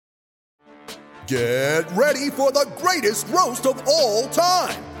Get ready for the greatest roast of all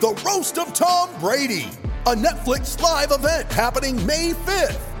time, the Roast of Tom Brady, a Netflix live event happening May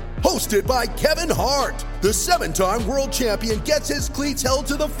 5th. Hosted by Kevin Hart, the 7-time world champion gets his cleats held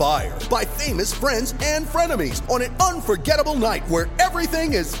to the fire by famous friends and frenemies on an unforgettable night where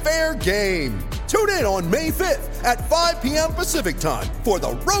everything is fair game. Tune in on May 5th at 5 p.m. Pacific time for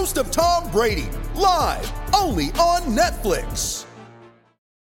the Roast of Tom Brady, live only on Netflix.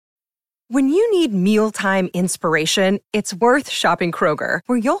 When you need mealtime inspiration, it's worth shopping Kroger,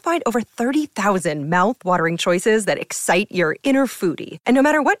 where you'll find over 30,000 mouth-watering choices that excite your inner foodie. And no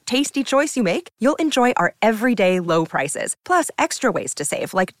matter what tasty choice you make, you'll enjoy our everyday low prices, plus extra ways to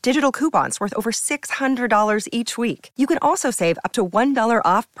save, like digital coupons worth over $600 each week. You can also save up to $1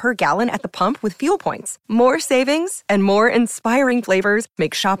 off per gallon at the pump with fuel points. More savings and more inspiring flavors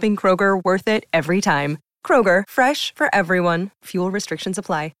make shopping Kroger worth it every time. Kroger, fresh for everyone. Fuel restrictions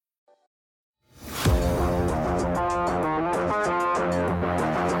apply.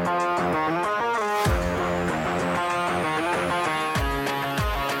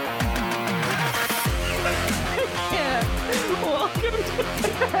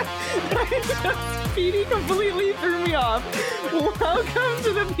 Petey completely threw me off. Welcome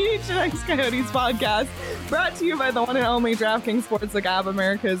to the PHNX Coyotes podcast, brought to you by the one and only DraftKings Sportsbook app,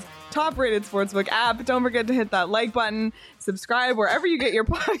 America's top-rated sportsbook app. Don't forget to hit that like button, subscribe wherever you get your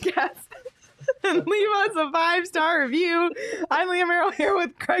podcasts, and leave us a 5-star review. I'm Leah Merrill here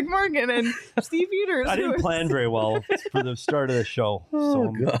with Craig Morgan and Steve Peters. I didn't plan very well for the start of the show.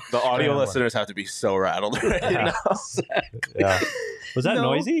 The audio listeners have to be so rattled right now. Exactly. Yeah. Was that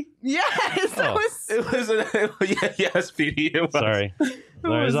noisy? Yes, that was. It was yes, Petey. It was. Sorry. It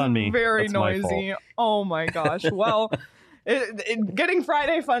was on me. Very That's my noisy. fault. Oh my gosh. Well, getting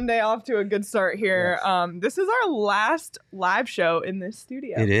Friday Fun Day off to a good start here. Yes. This is our last live show in this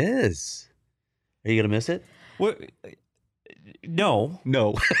studio. It is. Are you gonna miss it? What? No.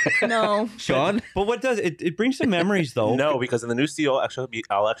 No. No. Sean? But what does it brings some memories though? No, because in the new studio,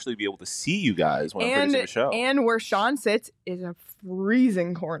 I'll actually be able to see you guys when I'm producing the show. And where Sean sits is a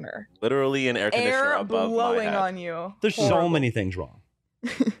freezing corner. Literally an air conditioner Air above blowing my head. on you. There's so many things wrong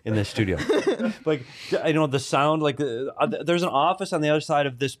in this studio. Like, I know the sound, like there's an office on the other side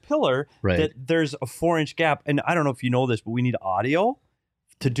of this pillar that there's a 4-inch gap. And I don't know if you know this, but we need audio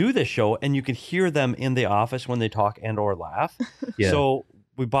to do this show, and you can hear them in the office when they talk and or laugh. Yeah. So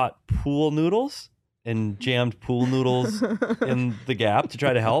we bought pool noodles and jammed pool noodles in the gap to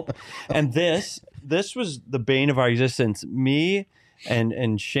try to help. And this was the bane of our existence. Me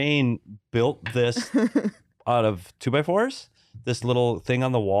and Shane built this out of 2x4s, this little thing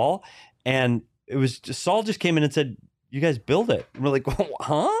on the wall. And it was just, Saul just came in and said, "You guys build it." And we're like,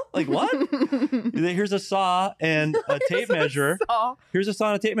 huh? Like what? Here's a saw and a tape measure. Here's a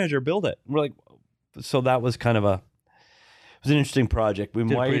saw and a tape measure. Build it. And we're like, so that was kind of it was an interesting project.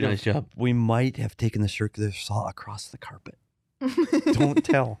 Did a pretty nice job. We might have taken the circular saw across the carpet. Don't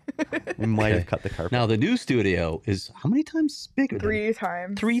tell. We might have cut the carpet. Now the new studio is how many times bigger? 3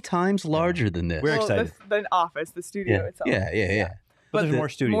 times. 3 times larger than this. We're excited. The office, the studio itself. Yeah. But there's more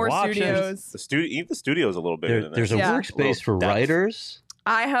studio More options. studios. Even the studio is a little bigger than this. There's a workspace for writers.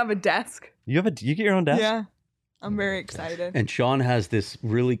 I have a desk. You get your own desk? Yeah. I'm very excited. And Sean has this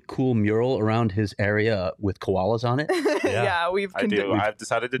really cool mural around his area with koalas on it. Yeah, I do. I've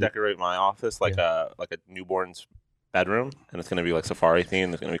decided to decorate my office like a newborn's bedroom, and it's going to be like safari themed.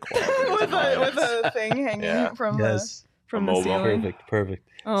 There's going to be koalas with a thing hanging from the ceiling. Perfect.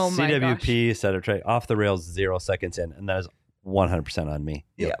 Oh my CWP set of tray off the rails 0 seconds in, and that is 100% on me.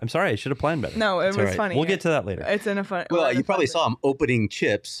 Yeah. I'm sorry. I should have planned better. No, it was funny. We'll get to that later. It's in a fun. Well, you probably saw him opening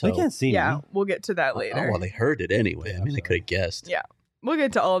chips. So. They can't see Yeah, me. we'll get to that later. Oh, well, they heard it anyway. I mean, they could have guessed. Yeah, we'll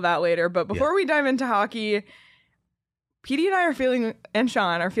get to all of that later. But before we dive into hockey, Petey and I are feeling, and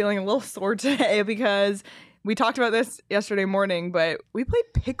Sean are feeling a little sore today because we talked about this yesterday morning, but we played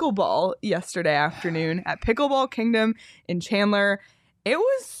pickleball yesterday afternoon at Pickleball Kingdom in Chandler. It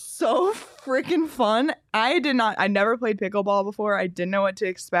was so freaking fun. I never played pickleball before. I didn't know what to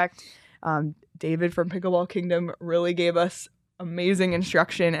expect. David from Pickleball Kingdom really gave us amazing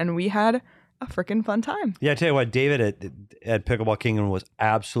instruction, and we had a freaking fun time. Yeah, I tell you what, David at Pickleball Kingdom was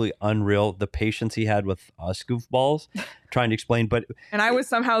absolutely unreal. The patience he had with us goofballs trying to explain, and I was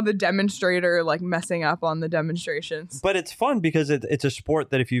somehow the demonstrator, like messing up on the demonstrations. But it's fun because it's a sport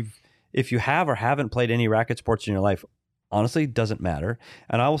that if you have or haven't played any racket sports in your life, honestly, doesn't matter.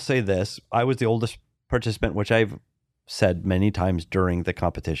 And I will say this: I was the oldest participant, which I've said many times during the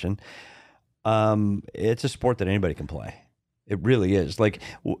competition. It's a sport that anybody can play. It really is. Like,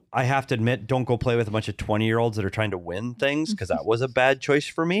 I have to admit, don't go play with a bunch of 20-year-olds that are trying to win things, because that was a bad choice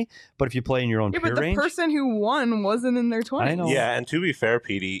for me. But if you play in your own Yeah, peer but the range, person who won wasn't in their 20s. I know. Yeah, and to be fair,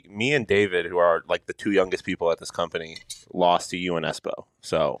 Petey, me and David, who are like the two youngest people at this company, lost to you and Espo.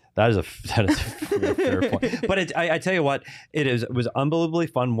 So that is a fair point. But I tell you what, it was unbelievably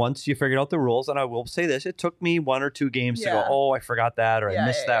fun once you figured out the rules. And I will say this, it took me 1 or 2 games to go, oh, I forgot that, or I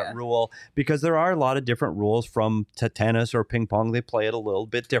missed that rule, because there are a lot of different rules from tennis or ping pong. They play it a little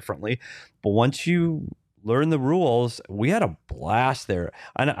bit differently. But once you learn the rules, we had a blast there.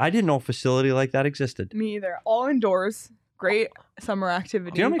 And I didn't know a facility like that existed. Me either. All indoors. Great summer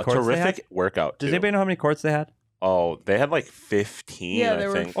activity. Do you know how many a courts they had? terrific workout. Does too. anybody know how many courts they had? Oh, they had like 15, Yeah, I they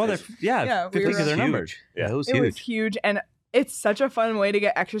were- think. Oh, Yeah, 50 we because were- they're numbered. Yeah. It was It huge. was huge. And it's such a fun way to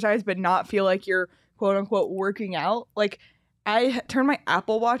get exercise, but not feel like you're quote unquote working out. Like, I turned my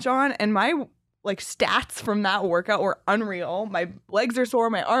Apple Watch on, and my like stats from that workout were unreal. My legs are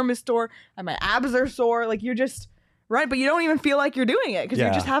sore, my arm is sore, and my abs are sore. Like, you're just right, but you don't even feel like you're doing it because you're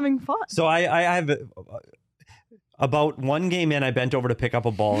Yeah. just having fun. So I have about 1 game in, I bent over to pick up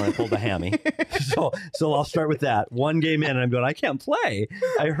a ball and I pulled a hammy. so I'll start with that. 1 game in, and I'm going, I can't play.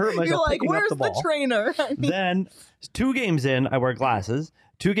 I hurt myself You're like, picking where's up the ball. trainer? I mean, Then 2 games in, I wear glasses.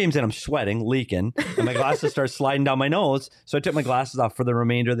 2 games in, I'm sweating, leaking, and my glasses start sliding down my nose. So I took my glasses off for the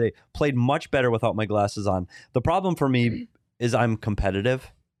remainder. They played much better without my glasses on. The problem for me is I'm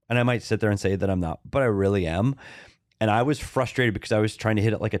competitive, and I might sit there and say that I'm not, but I really am. And I was frustrated because I was trying to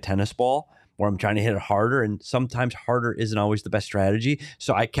hit it like a tennis ball, where I'm trying to hit it harder, and sometimes harder isn't always the best strategy.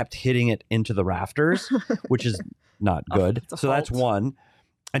 So I kept hitting it into the rafters, which is not good. It's a So that's fault. 1.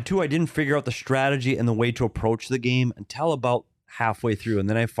 And 2, I didn't figure out the strategy and the way to approach the game until about halfway through. And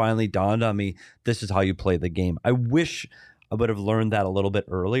then I finally dawned on me, this is how you play the game. I wish I would have learned that a little bit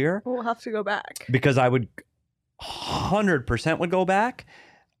earlier, we'll have to go back. because I would 100% would go back,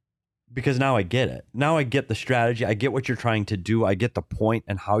 because now I get it. Now I get the strategy. I get what you're trying to do. I get the point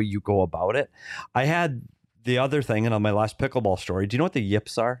and how you go about it. I had the other thing, and on my last pickleball story, do you know what the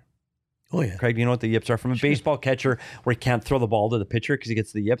yips are? Oh, yeah. Craig, do you know what the yips are? From a baseball catcher where he can't throw the ball to the pitcher because he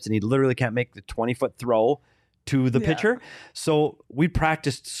gets the yips, and he literally can't make the 20-foot throw to the Yeah. pitcher. So we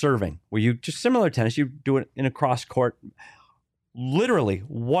practiced serving, where you just similar to tennis, you do it in a cross court. Literally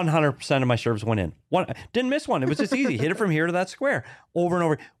 100% of my serves went in. Didn't miss one. It was just easy. Hit it from here to that square over and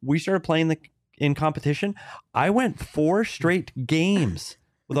over. We started playing in competition. I went 4 straight games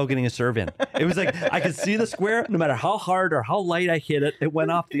without getting a serve in. It was like I could see the square, no matter how hard or how light I hit it, it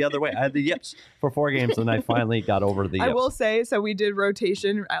went off the other way. I had the yips for 4 games, and I finally got over the yips. I will say, so we did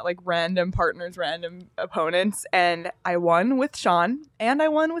rotation at like random partners, random opponents, and I won with Sean and I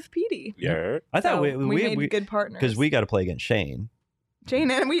won with Petey. Yeah. I thought So we made good partners because we got to play against Shane. Shane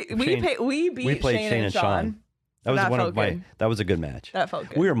and we beat We played Shane and Sean. That was that one of felt my. good. That was a good match. That felt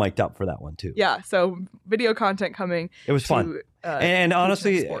good. We were mic'd up for that one too. Yeah, so video content coming. It was fun. To, And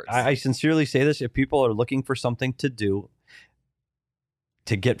honestly, sports. I sincerely say this: if people are looking for something to do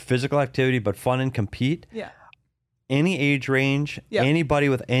to get physical activity but fun and compete, Yeah. any age range, Yeah. anybody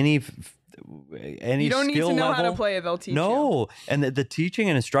with any You don't need skill to know level, how to play; they'll teach you. no, and the teaching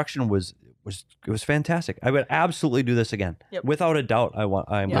and instruction was fantastic. I would absolutely do this again, Yep. without a doubt. I'm Not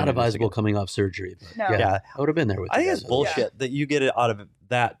gonna do this advisable again. coming off surgery. But No. yeah, Yeah. I would have been there with I you think it's guys. bullshit that you get it out of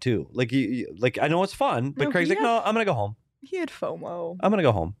that too. Like like I know it's fun, but No, Craig's he like, had- no, I'm gonna go home. He had FOMO. I'm gonna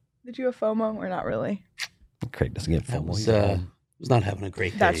go home. Did you have FOMO or not really? Craig doesn't get I FOMO. was, He's at home. was not having a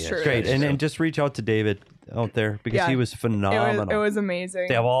great day. That's true. Great, That's and just reach out to David out there because Yeah. he was phenomenal. It was amazing.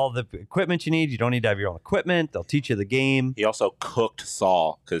 They have all the equipment you need. You don't need to have your own equipment. They'll teach you the game. He also cooked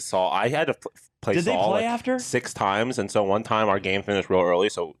Saul, because Saul, I had to play Did they Saul play like after? 6 times. And so one time our game finished real early.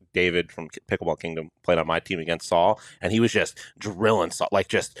 So David from Pickleball Kingdom played on my team against Saul. And he was just drilling Saul, like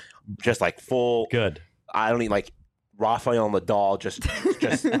just like full. Good. I don't need like Rafael Nadal just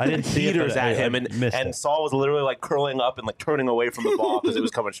I didn't see it, heaters but at I him, missed and it. Saul was literally like curling up and like turning away from the ball because it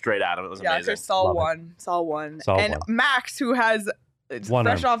was coming straight at him. It was Yeah, amazing. because Saul Love it. won. Saul won. Saul and won. Max, who has One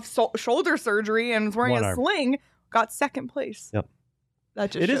fresh arm. off shoulder surgery and is wearing One a arm. sling, got second place. Yep.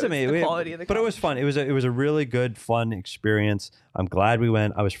 That just It is shows amazing. the quality of the but it was fun. It was a really good, fun experience. I'm glad we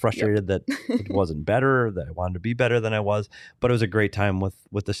went. I was frustrated that it wasn't better, that I wanted to be better than I was, but it was a great time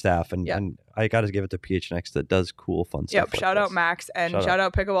with the staff. And, Yep. and I got to give it to PHNX that does cool, fun stuff. Yep. like Shout out this. Max and Shout shout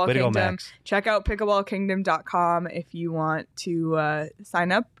out Pickleball Way to go, Kingdom. Max. Check out pickleballkingdom.com if you want to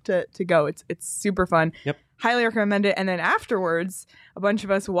sign up to go. It's super fun. Yep. Highly recommend it. And then afterwards, a bunch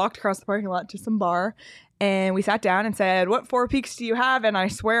of us walked across the parking lot to some bar and we sat down and said, "What 4 peaks do you have?" And I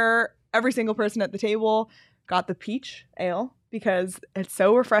swear every single person at the table got the peach ale because it's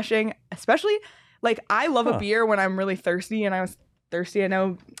so refreshing, especially Like, I love a beer when I'm really thirsty, and I was thirsty. I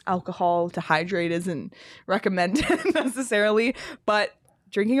know alcohol to hydrate isn't recommended necessarily, but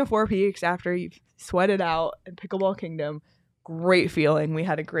drinking a Four Peaks after you've sweated out in Pickleball Kingdom, great feeling. We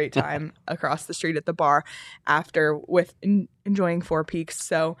had a great time across the street at the bar after with enjoying Four Peaks.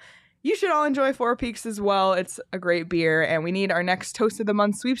 So you should all enjoy Four Peaks as well. It's a great beer, and we need our next Toast of the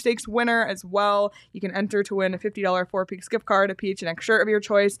Month sweepstakes winner as well. You can enter to win a $50 Four Peaks gift card, a PHNX shirt of your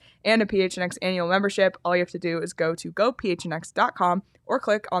choice, and a PHNX annual membership. All you have to do is go to gophnx.com or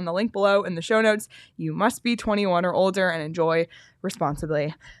click on the link below in the show notes. You must be 21 or older and enjoy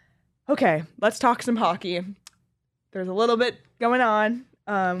responsibly. Okay, let's talk some hockey. There's a little bit going on.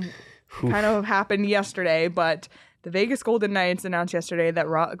 Kind of happened yesterday, but the Vegas Golden Knights announced yesterday that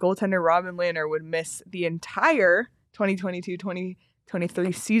goaltender Robin Lehner would miss the entire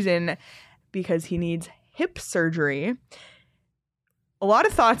 2022-2023 season because he needs hip surgery. A lot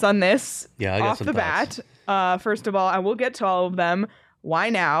of thoughts on this off the bat. First of all, I will get to all of them. Why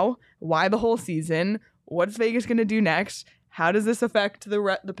now? Why the whole season? What's Vegas going to do next? How does this affect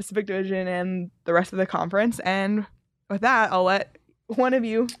the Pacific Division and the rest of the conference? And with that, I'll let one of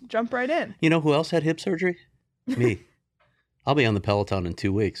you jump right in. You know who else had hip surgery? Me. I'll be on the Peloton in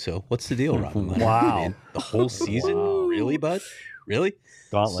 2 weeks. So what's the deal, Robin? Wow. I mean, the whole season? Really, bud? Really?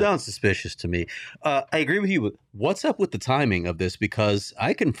 Gauntlet. Sounds suspicious to me. I agree with you. What's up with the timing of this? Because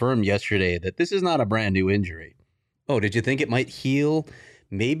I confirmed yesterday that this is not a brand new injury. Oh, did you think it might heal?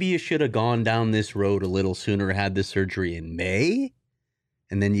 Maybe you should have gone down this road a little sooner, had this surgery in May,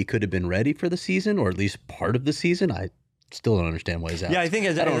 and then you could have been ready for the season, or at least part of the season. I still don't understand why he's out. Yeah, I think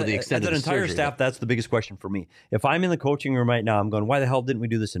as an entire staff, that's the biggest question for me. If I'm in the coaching room right now, I'm going, why the hell didn't we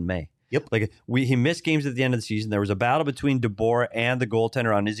do this in May? Yep. Like he missed games at the end of the season. There was a battle between DeBoer and the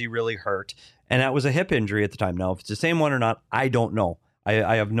goaltender on is he really hurt? And that was a hip injury at the time. Now, if it's the same one or not, I don't know.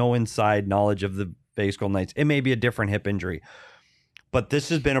 I have no inside knowledge of the Vegas Golden Knights. It may be a different hip injury. But this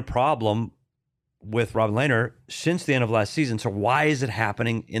has been a problem with Robin Lehner since the end of last season. So why is it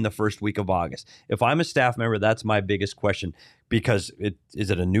happening in the first week of August? If I'm a staff member, that's my biggest question, because is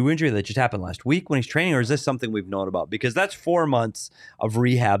it a new injury that just happened last week when he's training, or is this something we've known about? Because that's 4 months of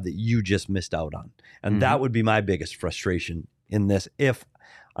rehab that you just missed out on. And that would be my biggest frustration in this if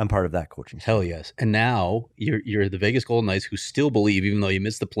I'm part of that coaching staff. Hell yes. And now you're the Vegas Golden Knights who still believe, even though you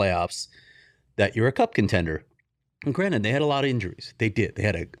missed the playoffs, that you're a cup contender. And granted, they had a lot of injuries. They did. They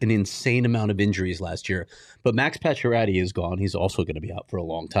had an insane amount of injuries last year. But Max Pacioretty is gone. He's also going to be out for a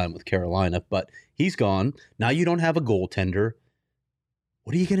long time with Carolina. But he's gone. Now you don't have a goaltender.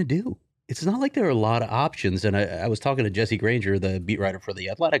 What are you going to do? It's not like there are a lot of options. And I was talking to Jesse Granger, the beat writer for The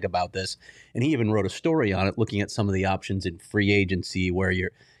Athletic, about this. And he even wrote a story on it, looking at some of the options in free agency where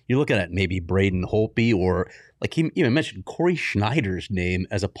you're looking at maybe Braden Holtby, or like he even mentioned Corey Schneider's name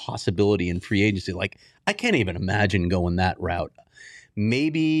as a possibility in free agency. Like, I can't even imagine going that route.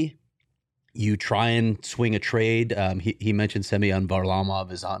 Maybe you try and swing a trade. He mentioned Semyon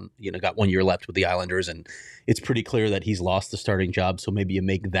Varlamov is on, got 1 year left with the Islanders, and it's pretty clear that he's lost the starting job. So maybe you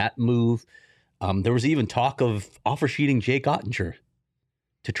make that move. There was even talk of offer sheeting Jake Ottinger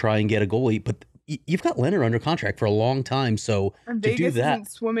to try and get a goalie, but you've got Lehner under contract for a long time, so and to Vegas do that,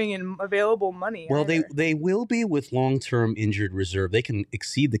 isn't swimming in available money. well, either. they will be with long-term injured reserve. They can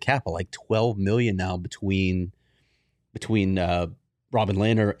exceed the cap of like $12 million now between Robin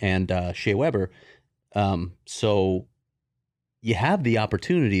Lehner and Shea Weber. So you have the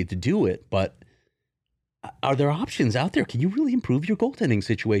opportunity to do it, but are there options out there? Can you really improve your goaltending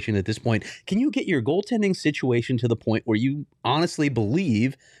situation at this point? Can you get your goaltending situation to the point where you honestly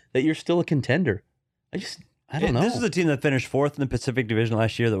believe that you're still a contender? I don't know. This is a team that finished fourth in the Pacific Division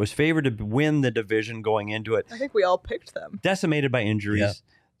last year that was favored to win the division going into it. I think we all picked them. Decimated by injuries. Yeah.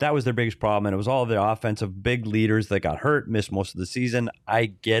 That was their biggest problem, and it was all of their offensive big leaders that got hurt, missed most of the season. I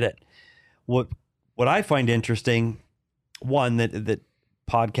get it. What I find interesting, one, that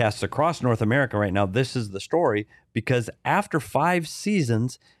podcasts across North America right now, this is the story, because after 5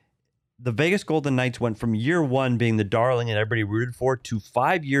 seasons, the Vegas Golden Knights went from year one being the darling and everybody rooted for to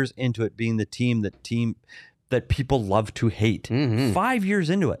 5 years into it being the team that people love to hate. 5 years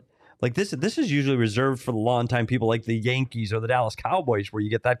into it. Like this is usually reserved for the longtime people like the Yankees or the Dallas Cowboys, where you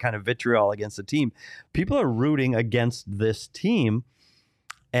get that kind of vitriol against the team. People are rooting against this team,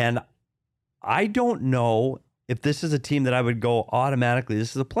 and I don't know if this is a team that I would go automatically,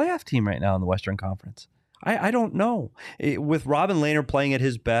 this is a playoff team right now in the Western Conference. I don't know. With Robin Lehner playing at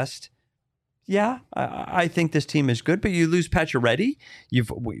his best, yeah, I think this team is good, but you lose Pacioretty.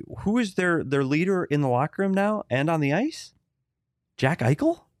 Who is their leader in the locker room now and on the ice? Jack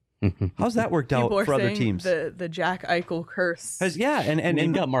Eichel? How's that worked out for other teams? The Jack Eichel curse. And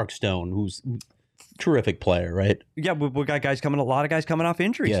you got Mark Stone, who's terrific player, right? Yeah, we got guys coming, a lot of guys coming off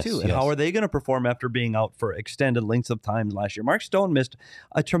injuries Yes, too. And yes. how are they going to perform after being out for extended lengths of time last year? Mark Stone missed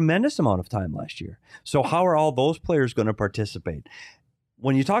a tremendous amount of time last year. So how are all those players going to participate?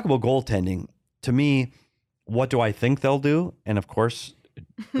 When you talk about goaltending, to me, what do I think they'll do? And of course,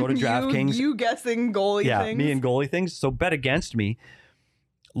 go to DraftKings. You guessing goalie Yeah, things. me and goalie things. So bet against me.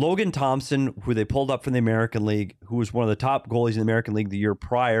 Logan Thompson, who they pulled up from the American League, who was one of the top goalies in the American League the year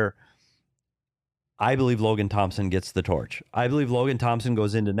prior, I believe Logan Thompson gets the torch. I believe Logan Thompson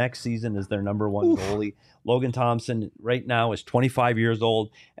goes into next season as their number one goalie. Logan Thompson right now is 25 years old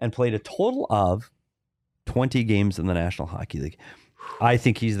and played a total of 20 games in the National Hockey League. I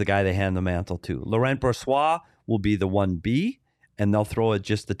think he's the guy they hand the mantle to. Laurent Brossoit will be the 1B, and they'll throw it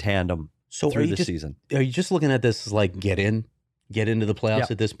just the tandem through the season. Are you just looking at this as like get into the playoffs Yeah.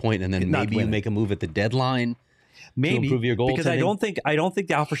 at this point, and then Not maybe you winning. make a move at the deadline Maybe to improve your goaltending? because I don't think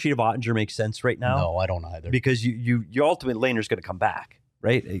the offer sheet of Ottinger makes sense right now. No, I don't either. Because you ultimately Lehner's going to come back,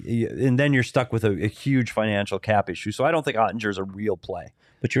 right? And then you're stuck with a huge financial cap issue. So I don't think Ottinger's a real play.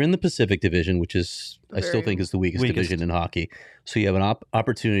 But you're in the Pacific Division, which is I still Very think is the weakest division in hockey. So you have an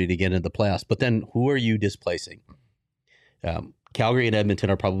opportunity to get into the playoffs. But then who are you displacing? Calgary and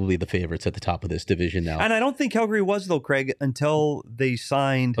Edmonton are probably the favorites at the top of this division now. And I don't think Calgary was, though, Craig, until they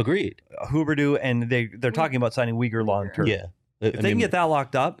signed Agreed. Huberdeau, and they're talking about signing Uyghur long term. Yeah. If they can get that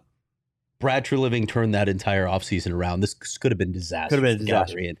locked up, Brad Treliving turned that entire offseason around. This could have been disaster. Could have been a for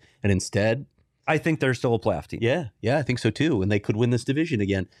disaster. Calgary. And instead, I think they're still a playoff team. yeah, I think so too. And they could win this division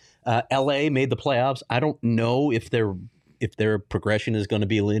again. LA made the playoffs. I don't know if their progression is going to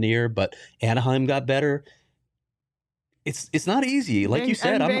be linear, but Anaheim got better. It's not easy. Like you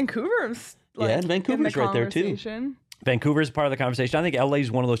said, and Vancouver's and Vancouver's right there too. conversation. Vancouver's part of the conversation. I think LA is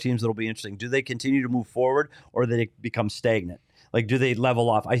one of those teams that'll be interesting. Do they continue to move forward, or do they become stagnant? Like, do they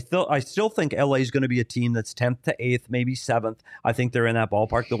level off? I still think LA is going to be a team that's 10th to 8th, maybe 7th. I think they're in that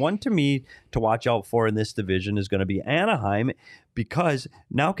ballpark. The one to me to watch out for in this division is going to be Anaheim, because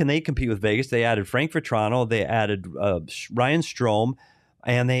now can they compete with Vegas? They added Frank Vetrano, they added Ryan Strome,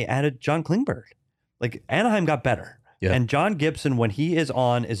 and they added John Klingberg. Like, Anaheim got better. Yeah. And John Gibson, when he is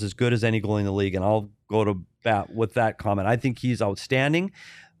on, is as good as any goalie in the league. And I'll go to bat with that comment. I think he's outstanding.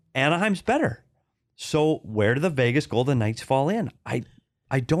 Anaheim's better. So where do the Vegas Golden Knights fall in? I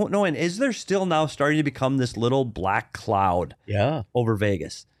don't know. And is there still now starting to become this little black cloud over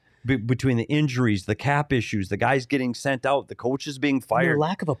Vegas? Between the injuries, the cap issues, the guys getting sent out, the coaches being And fired. their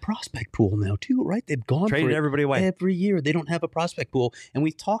lack of a prospect pool now too, right? They've gone Traded for it everybody away. every year. They don't have a prospect pool. And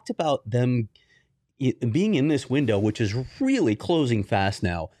we talked about them being in this window, which is really closing fast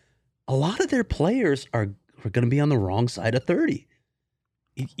now. A lot of their players are going to be on the wrong side of 30.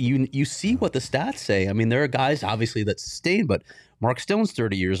 You see what the stats say. I mean, there are guys obviously that sustain, but Mark Stone's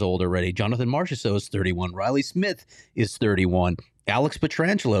 30 years old already. Jonathan Marchessault is 31. Riley Smith is 31. Alex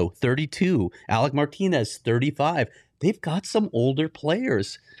Pietrangelo, 32. Alec Martinez, 35. They've got some older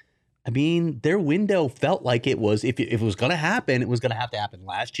players. I mean, their window felt like it was, if it was going to happen, it was going to have to happen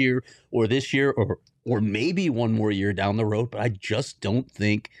last year or this year or maybe one more year down the road. But I just don't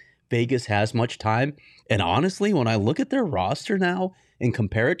think Vegas has much time. And honestly, when I look at their roster now and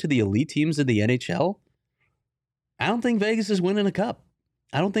compare it to the elite teams in the NHL, I don't think Vegas is winning a cup.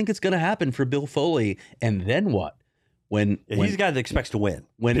 I don't think it's going to happen for Bill Foley. And then what? He's a guy that expects to win.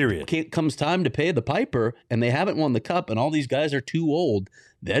 When period. it comes time to pay the piper and they haven't won the cup and all these guys are too old,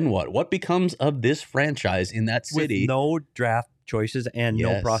 then what? What becomes of this franchise in that city? With no draft choices and no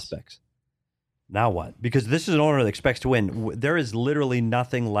Yes. prospects. Now what? Because this is an owner that expects to win. There is literally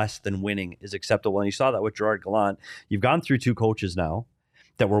nothing less than winning is acceptable. And you saw that with Gerard Gallant. You've gone through 2 coaches now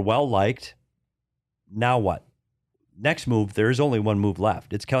that were well-liked. Now what? Next move, there is only one move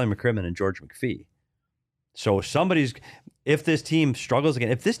left. It's Kelly McCrimmon and George McPhee. So if this team struggles again,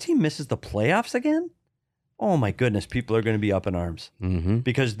 if this team misses the playoffs again, oh my goodness, people are going to be up in arms. Mm-hmm.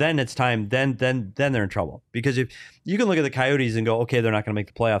 Because then it's time, then they're in trouble. Because if you can look at the Coyotes and go, okay, they're not going to make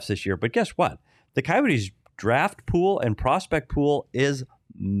the playoffs this year. But guess what? The Coyotes draft pool and prospect pool is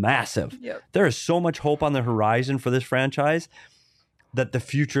massive. Yep. There is so much hope on the horizon for this franchise that the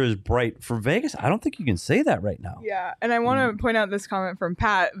future is bright. For Vegas, I don't think you can say that right now. Yeah, and I want to point out this comment from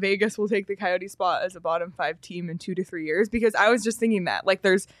Pat. Vegas will take the Coyote spot as a bottom 5 team in 2 to 3 years, because I was just thinking that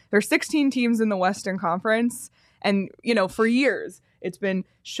there's 16 teams in the Western Conference, and for years it's been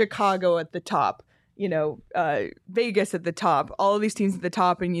Chicago at the top, Vegas at the top, all of these teams at the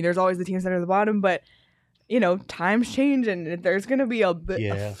top, and there's always the teams that are at the bottom, but times change and there's going to be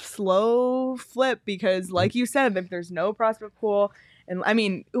a slow flip because, like you said, if there's no prospect pool. And I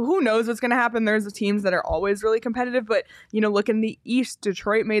mean, who knows what's going to happen? There's teams that are always really competitive, but look in the East.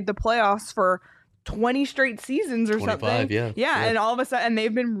 Detroit made the playoffs for 20 straight seasons or 25, something. yeah. Yeah, and all of a sudden, and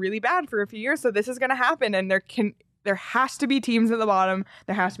they've been really bad for a few years. So this is going to happen, and there has to be teams at the bottom.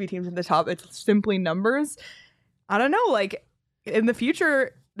 There has to be teams at the top. It's simply numbers. I don't know, like in the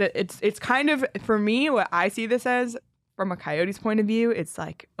future, it's kind of, for me, what I see this as from a Coyotes point of view, it's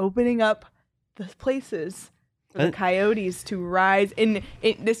like opening up the places for the Coyotes to rise in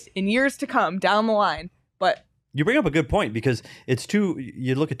years to come down the line. But you bring up a good point, because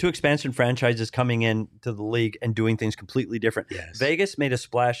you look at two expansion franchises coming into the league and doing things completely different. Yes. Vegas made a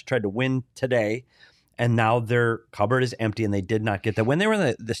splash, tried to win today, and now their cupboard is empty, and they did not get that. When they were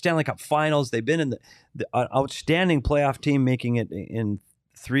in the Stanley Cup Finals, they've been in the outstanding playoff team, making it in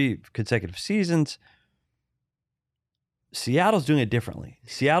 3 consecutive seasons. Seattle's doing it differently.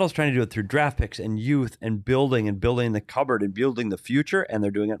 Seattle's trying to do it through draft picks and youth and building the cupboard and building the future, and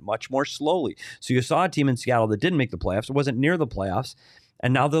they're doing it much more slowly. So you saw a team in Seattle that didn't make the playoffs. It wasn't near the playoffs,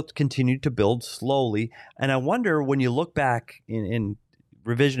 and now they'll continue to build slowly. And I wonder, when you look back in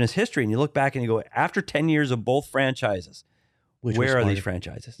revisionist history and you look back and you go, after 10 years of both franchises, where are these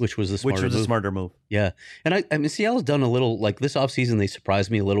franchises? Which was the smarter move. Yeah. And I mean, Seattle's done a little, like this offseason, they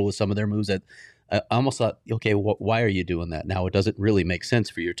surprised me a little with some of their moves that I almost thought, okay, why are you doing that? Now it doesn't really make sense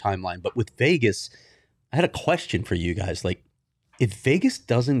for your timeline. But with Vegas, I had a question for you guys. Like, if Vegas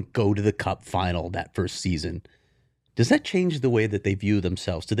doesn't go to the Cup final that first season, does that change the way that they view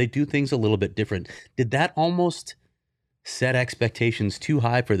themselves? Do they do things a little bit different? Did that almost set expectations too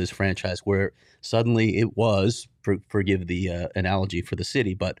high for this franchise, where suddenly it was, forgive the analogy for the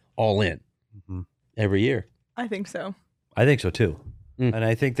city, but all in every year? I think so. I think so too. And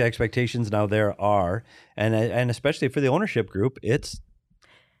I think the expectations now there are, and especially for the ownership group, it's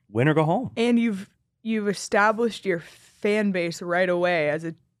win or go home. And you've established your fan base right away as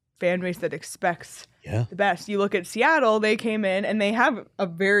a fan base that expects the best. You look at Seattle, they came in and they have a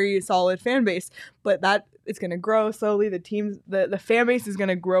very solid fan base, but that it's going to grow slowly. The fan base is going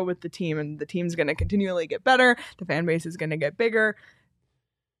to grow with the team, and the team's going to continually get better. The fan base is going to get bigger.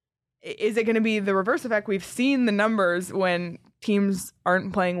 Is it going to be the reverse effect? We've seen the numbers when teams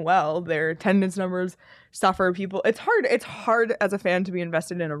aren't playing well. Their attendance numbers suffer. It's hard as a fan to be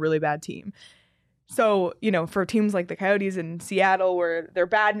invested in a really bad team. So, for teams like the Coyotes in Seattle, where they're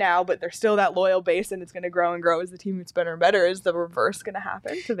bad now, but they're still that loyal base, and it's going to grow and grow as the team gets better and better, is the reverse going to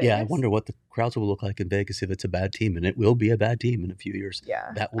happen to Vegas? Yeah, I wonder what the crowds will look like in Vegas if it's a bad team, and it will be a bad team in a few years.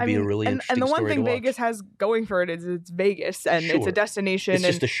 Yeah. That will be a really interesting And the one story thing to watch. Vegas has going for it is it's Vegas, and it's a destination. It's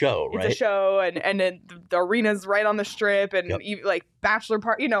just a show, right? It's a show, and then the arena's right on the strip, and like bachelor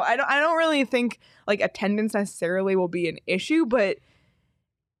party. I don't really think like attendance necessarily will be an issue, but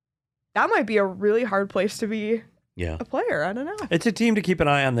that might be a really hard place to be a player. I don't know. It's a team to keep an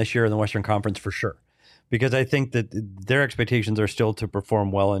eye on this year in the Western Conference for sure, because I think that their expectations are still to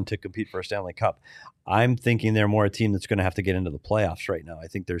perform well and to compete for a Stanley Cup. I'm thinking they're more a team that's going to have to get into the playoffs right now. I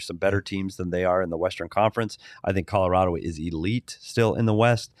think there's some better teams than they are in the Western Conference. I think Colorado is elite still in the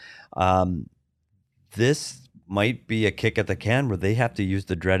West. This might be a kick at the can where they have to use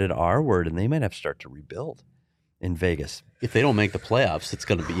the dreaded R word, and they might have to start to rebuild in Vegas. If they don't make the playoffs, it's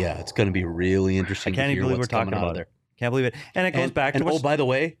going to be really interesting. I can't even believe we're talking about it. Can't believe it. And it goes back to oh, by the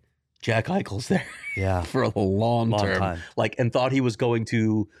way, Jack Eichel's there. Yeah. For a long time. And thought he was going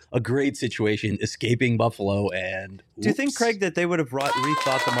to a great situation, escaping Buffalo, and do you think, Craig, that they would have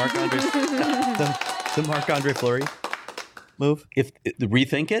rethought the Marc-Andre Fleury move? If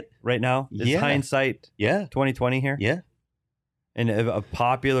rethink it right now? Is hindsight 2020 here? Yeah. And a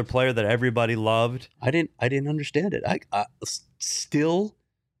popular player that everybody loved. I didn't understand it. I still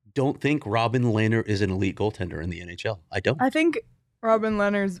don't think Robin Lehner is an elite goaltender in the NHL. I don't. I think Robin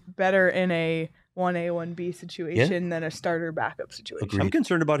Lehner's better in a 1A, 1B situation than a starter backup situation. Agreed. I'm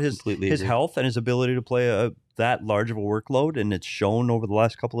concerned about his health and his ability to play that large of a workload, and it's shown over the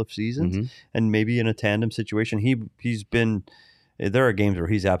last couple of seasons. And maybe in a tandem situation, he's been. There are games where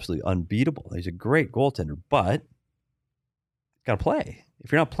he's absolutely unbeatable. He's a great goaltender, but got to play.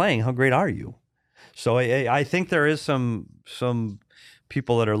 If you're not playing, how great are you? So I think there is some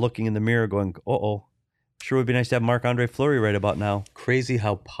people that are looking in the mirror going, uh-oh, sure would be nice to have Marc-Andre Fleury right about now. Crazy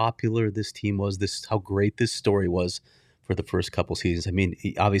how popular this team was, how great this story was for the first couple seasons. I mean,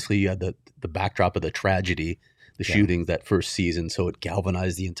 obviously you had the backdrop of the tragedy, the shootings that first season, so it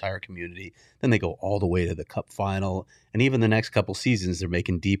galvanized the entire community. Then they go all the way to the Cup final. And even the next couple seasons, they're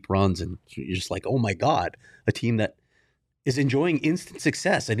making deep runs, and you're just like, oh my God, a team that is enjoying instant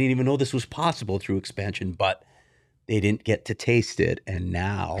success. I didn't even know this was possible through expansion, but they didn't get to taste it, and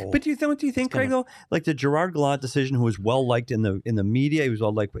now. But do you think, Craig, though, like the Gerard Gallant decision, who was well liked in the media, he was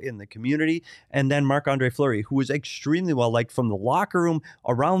well liked in the community, and then Marc-Andre Fleury, who was extremely well liked from the locker room,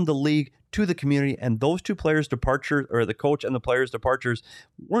 around the league, to the community, and those two players' departure, or the coach and the players' departures,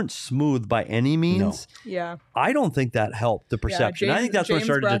 weren't smooth by any means. No. Yeah. I don't think that helped the perception. I think that's what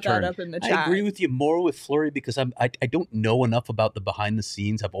started to turn. Up in the chat. I agree with you more with Fleury because I don't know enough about the behind the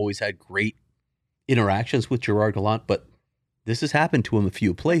scenes. I've always had great interactions with Gerard Gallant, but this has happened to him a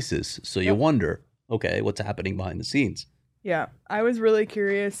few places. So you wonder, okay, what's happening behind the scenes? Yeah. I was really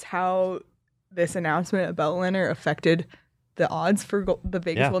curious how this announcement about Leonard affected the odds for the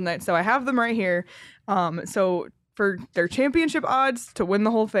Vegas Golden Knights. So I have them right here. So for their championship odds to win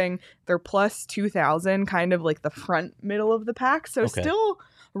the whole thing, they're plus 2,000, kind of like the front middle of the pack. So still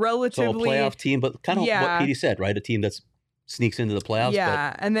relatively. So a playoff team, but kind of what Petey said, right? A team that's sneaks into the playoffs.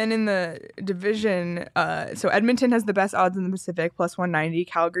 Yeah, and then in the division, so Edmonton has the best odds in the Pacific, plus 190.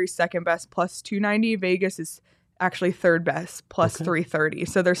 Calgary's second best, plus 290. Vegas is actually third best, plus 330.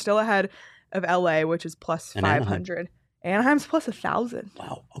 So they're still ahead of LA, which is plus 500. Anaheim's plus 1,000.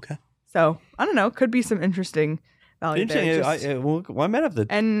 Wow. Okay. So I don't know. Could be some interesting value there. I might have to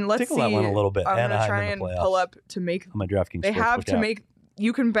tickle that one a little bit. I'm gonna try and pull up to make on my DraftKings. They have to make.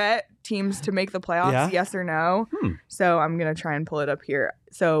 You can bet teams to make the playoffs, yes or no. So I'm going to try and pull it up here.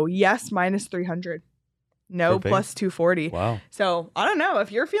 So yes, minus 300. No, plus 240. Wow. So I don't know.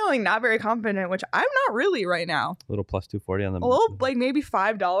 If you're feeling not very confident, which I'm not really right now. A little plus 240 on the. A little, like maybe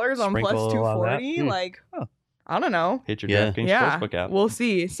 $5 on plus 240. Like, I don't know. Hit your DraftKings Sportsbook app. We'll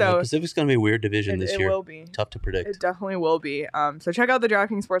see. So Pacific's going to be a weird division this year. It will be. Tough to predict. It definitely will be. So check out the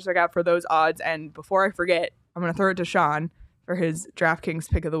DraftKings Sportsbook app for those odds. And before I forget, I'm going to throw it to Sean for his DraftKings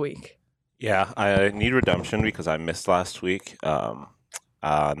pick of the week. Yeah, I need redemption because I missed last week on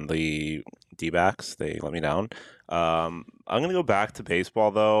the D-backs. They let me down. I'm going to go back to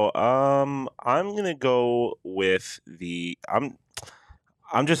baseball, though. I'm going to go with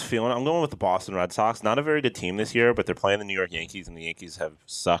I'm going with the Boston Red Sox. Not a very good team this year, but they're playing the New York Yankees, and the Yankees have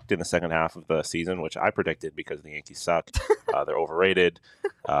sucked in the second half of the season, which I predicted because the Yankees suck. They're overrated.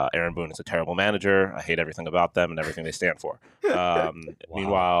 Aaron Boone is a terrible manager. I hate everything about them and everything they stand for.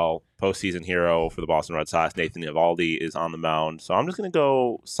 Meanwhile, postseason hero for the Boston Red Sox, Nathan Eovaldi, is on the mound. So I'm just going to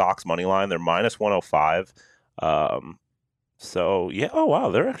go Sox money line. They're minus 105. So, yeah. Oh, wow.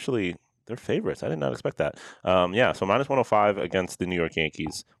 They're favorites. I did not expect that. So minus 105 against the New York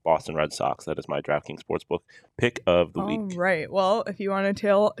Yankees, Boston Red Sox. That is my DraftKings Sportsbook pick of the week. All right. Well, if you want to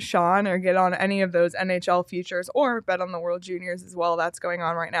tell Sean or get on any of those NHL futures or bet on the World Juniors as well, that's going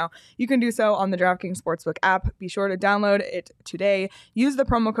on right now, you can do so on the DraftKings Sportsbook app. Be sure to download it today. Use the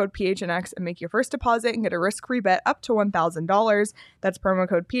promo code PHNX and make your first deposit and get a risk-free bet up to $1,000. That's promo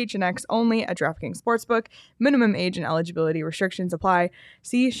code PHNX only at DraftKings Sportsbook. Minimum age and eligibility restrictions apply.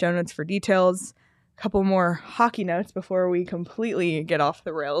 See show notes for details. A couple more hockey notes before we completely get off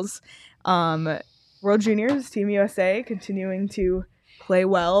the rails. World Juniors, Team USA continuing to play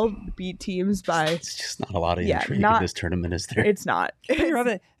well, beat teams by... It's just not a lot of intrigue in this tournament, is there? It's not.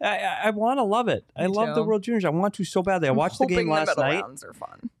 I want to love it. I love the World Juniors. I want to so badly. I watched the game last night. Rounds are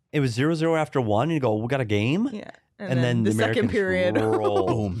fun. It was 0-0 after one, and you go, we got a game? Yeah. And then the second period.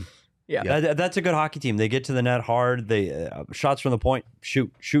 Boom. Yeah. That's a good hockey team. They get to the net hard. They shots from the point.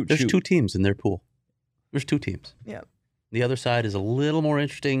 Shoot. There's two teams in their pool. There's two teams. Yeah. The other side is a little more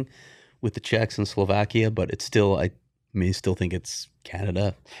interesting with the Czechs and Slovakia, but it's still, I still think it's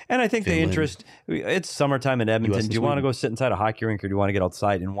Canada. And I think Finland, the interest, it's summertime in Edmonton. Do you want to go sit inside a hockey rink or do you want to get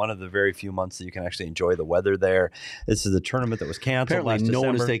outside in one of the very few months that you can actually enjoy the weather there? This is a tournament that was canceled Apparently last no December.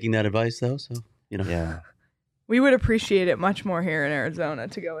 one is taking that advice, though, so, Yeah. We would appreciate it much more here in Arizona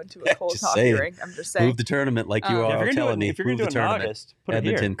to go into a cold hockey rink. I'm just saying. Move the tournament like you are telling me. If you're going to do it in August, put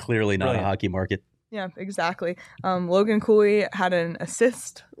Edmonton, it here. clearly not a hockey market. Yeah, exactly. Logan Cooley had an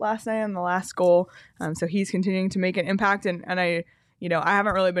assist last night on the last goal. So he's continuing to make an impact. And I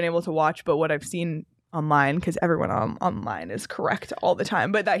haven't really been able to watch, but what I've seen online, because everyone online is correct all the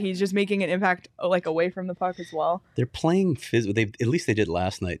time, but that he's just making an impact like away from the puck as well. They're playing physical. At least they did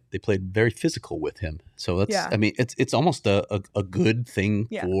last night. They played very physical with him. So that's, it's almost a good thing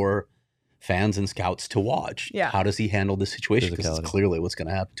for fans and scouts to watch. Yeah. How does he handle this situation? Because it's clearly what's going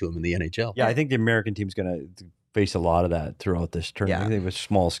to happen to him in the NHL. Yeah, I think the American team's going to face a lot of that throughout this tournament. I think with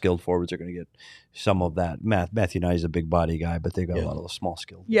small skilled forwards are going to get some of that. Matthew Nye is a big body guy, but they've got a lot of the small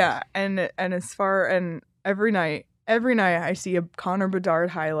skilled. Yeah, and every night I see a Connor Bedard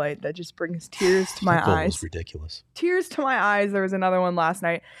highlight that just brings tears to my eyes. Was ridiculous. Tears to my eyes. There was another one last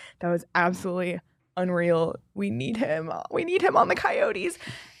night that was absolutely unreal. We need him. We need him on the Coyotes.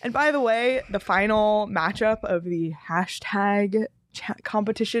 And by the way, the final matchup of the hashtag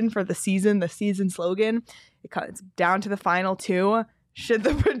competition for the season slogan, it's down to the final two. Shit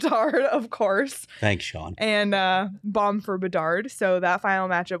the Bedard, of course. Thanks, Sean. And bomb for Bedard. So that final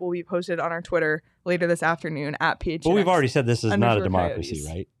matchup will be posted on our Twitter later this afternoon at PHNX. But we've already said this is not a _ democracy, Coyotes.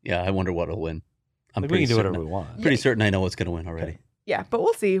 right? Yeah, I wonder what will win. I'm Like, we can do certain- whatever we want. Pretty certain I know what's going to win already. Yeah, but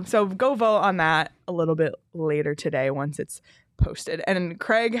we'll see. So go vote on that a little bit later today once it's posted. And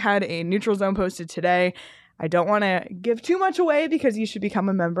Craig had a neutral zone posted today. I don't want to give too much away because you should become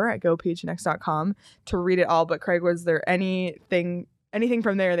a member at gophnx.com to read it all. But Craig, was there anything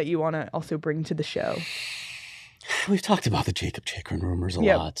from there that you want to also bring to the show? We've talked about the Jacob Chikrin rumors a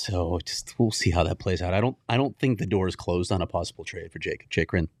Yep. lot, so just we'll see how that plays out. I don't think the door is closed on a possible trade for Jacob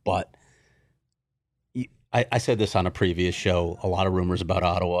Chikrin, but I said this on a previous show. A lot of rumors about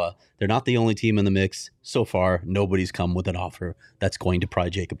Ottawa. They're not the only team in the mix so far. Nobody's come with an offer that's going to pry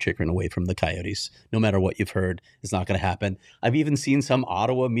Jacob Chikrin away from the Coyotes. No matter what you've heard, it's not going to happen. I've even seen some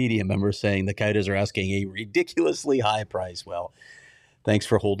Ottawa media members saying the Coyotes are asking a ridiculously high price. Well, thanks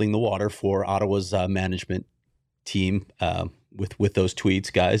for holding the water for Ottawa's management team with those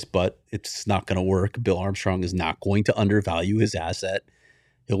tweets, guys, but it's not going to work. Bill Armstrong is not going to undervalue his asset.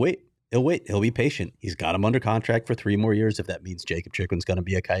 He'll wait. He'll be patient. He's got him under contract for 3 more years. If that means Jacob Chikrin's going to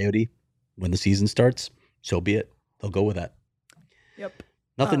be a Coyote when the season starts, so be it. They'll go with that. Yep.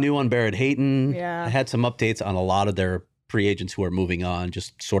 Nothing new on Barrett Hayton. Yeah. I had some updates on a lot of their free agents who are moving on,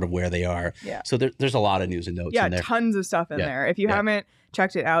 just sort of where they are. Yeah. So there's a lot of news and notes Yeah, in there. tons of stuff in Yeah. there. If you Yeah. haven't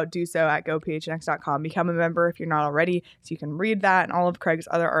checked it out, do so at gophnx.com. Become a member if you're not already, so you can read that and all of Craig's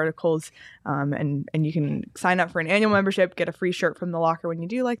other articles. And you can sign up for an annual membership, get a free shirt from the locker when you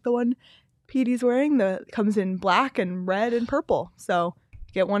do, like the one Petey's wearing. That comes in black and red and purple. So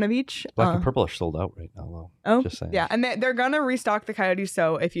get one of each. Black and purple are sold out right now, though. Oh, Just saying. yeah. And they're going to restock the Coyotes.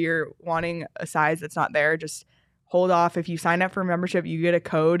 So if you're wanting a size that's not there, just hold off. If you sign up for a membership, you get a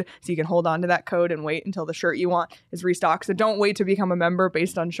code. So you can hold on to that code and wait until the shirt you want is restocked. So don't wait to become a member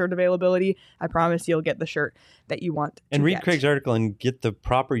based on shirt availability. I promise you'll get the shirt that you want. And to read get. Craig's article and get the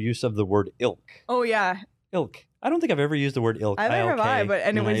proper use of the word ilk. Oh, yeah. Ilk. I don't think I've ever used the word ilk. Either have I, ILK. but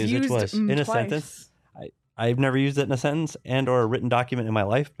and it No, I was used it used twice. In a twice. sentence? I've never used it in a sentence and or a written document in my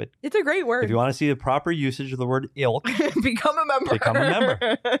life, but It's a great word. if you want to see the proper usage of the word ilk, become a member. become a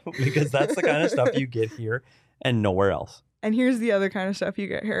member. Because that's the kind of stuff you get here and nowhere else. And here's the other kind of stuff you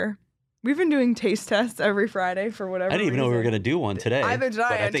get here. We've been doing taste tests every Friday for whatever I didn't even know we were reason. going to do one today. Either did I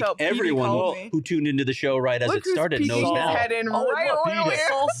but I think until Petey everyone called me. who tuned into the show right as Look it who's started peeking knows his now. head in Oh, right look, over Petey.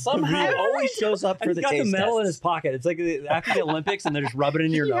 here. Somehow He always shows up for He's the got the taste medal in tests. his pocket. It's like after the Olympics and they're just rubbing it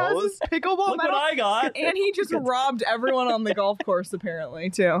in your He has nose. his pickleball Look medal. what I got. And he just robbed everyone on the golf course,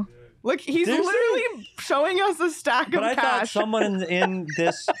 apparently, too. Look, he's Seriously? literally showing us a stack But of I thought cash. someone in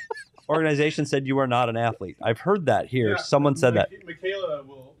this organization said you are not an athlete. I've heard that here. Someone said that. Michaela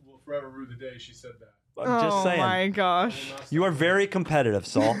will forever rue the day she said that. I'm just saying. Oh my gosh. You are very competitive,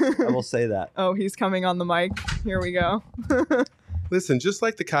 Saul. I will say that. Oh, he's coming on the mic. Here we go. Listen, just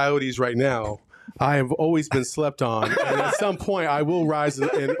like the Coyotes right now, I have always been slept on, and at some point I will rise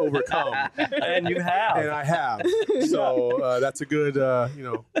and overcome, And you have. and I have. So that's a good,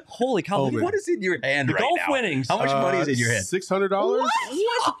 Holy cow. Oh, man. What is in your hand The right golf now? winnings. How much money is in your hand? $600.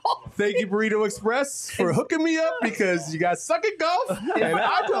 Thank you, Burrito Express, for hooking me up because you guys suck at golf and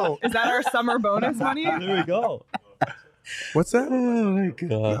I don't. Is that our summer bonus money? There we go. What's that? Oh my No,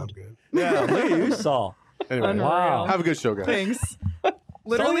 god! I'm good. Yeah, look at you, Saul. Anyway, Unreal. Wow. have a good show, guys. Thanks.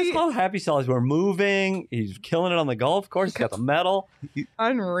 Literally, Literally it's called Happy Saul. We're moving. He's killing it on the golf course. He's got the medal.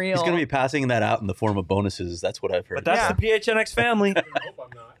 unreal. He's going to be passing that out in the form of bonuses. That's what I've heard. But that's Yeah. the PHNX family. I hope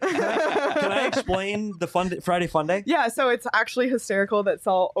I'm not. Can I explain the Friday Fun Day? Yeah, so it's actually hysterical that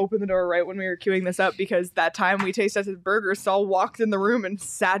Saul opened the door right when we were queuing this up because that time we tasted his burgers, Saul walked in the room and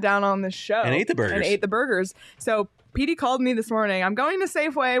sat down on the show. And ate the burgers. And ate the burgers. So Petey called me this morning. I'm going to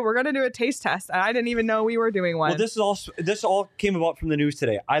Safeway. We're going to do a taste test. And I didn't even know we were doing one. Well, this all came about from the news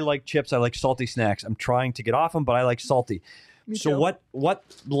today. I like chips. I like salty snacks. I'm trying to get off them, but I like salty. Me So too. what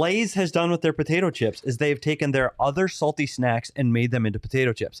Lay's has done with their potato chips is they've taken their other salty snacks and made them into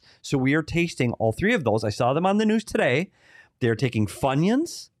potato chips. So we are tasting all 3 of those. I saw them on the news today. They're taking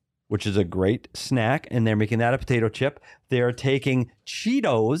Funyuns, which is a great snack, and they're making that a potato chip. They're taking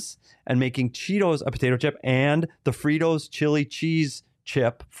Cheetos and making Cheetos a potato chip, and the Fritos chili cheese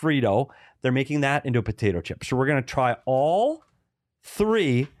chip, Frito, they're making that into a potato chip. So we're going to try all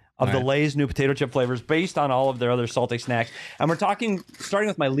 3 of the Right. Lay's new potato chip flavors based on all of their other salty snacks. And we're starting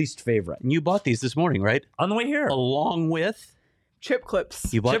with my least favorite. And you bought these this morning, right? On the way here. Along with chip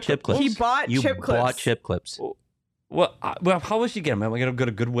clips. You bought chip clips. He bought you chip clips. bought chip clips. Well, how would you get them? Am I going to go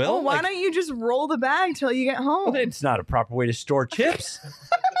to Goodwill? Well, why don't you just roll the bag till you get home? Well, it's not a proper way to store chips.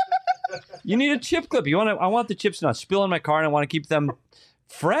 You need a chip clip. I want the chips not spill in my car, and I want to keep them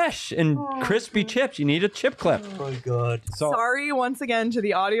fresh and crispy chips. You need a chip clip. Oh my god. So Sorry once again to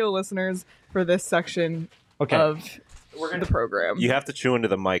the audio listeners for this section of the program. You have to chew into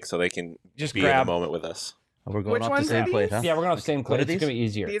the mic so they can Just be grab- in the moment with us. Oh, we're going Which off the ones same are plate, these? huh? yeah, we're gonna have the same clip. are It's these? gonna be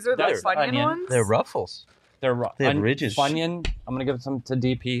easier. These are the That's Funyun onion. ones? They're Ruffles. They're They have ridges. Funyun. I'm gonna give some to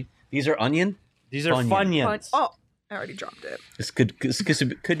DP. These are onion. These are Funyun. Funyuns. Oh, I already dropped it. This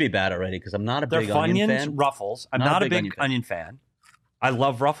could be bad already because I'm not a They're big onion Funyuns, fan. Ruffles. I'm not a big fan. onion fan. I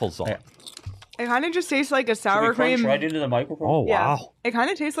love Ruffles though. Yeah. It kind of just tastes like a Should sour we crunch cream. right into the microphone. Oh Yeah. wow! It kind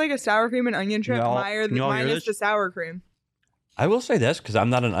of tastes like a sour cream and onion chip Can you all hear minus this? the sour cream. I will say this because I'm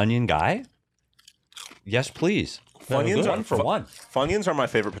not an onion guy. Yes, please. Funyuns One for one. Funyuns are my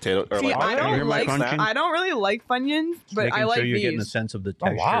favorite potato. Or See, like, I you hear don't my like. crunching? I don't really like Funyuns, but Making I like sure you're these. getting a sense of the Oh,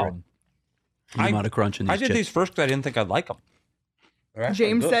 texture wow. and the amount of crunch in these I did chips. these first because I didn't think I'd like them.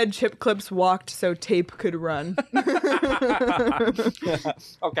 James said chip clips walked so tape could run.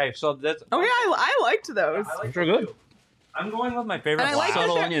 Okay, so that's Okay, I liked those. These are good. I'm going with my favorite. And I like,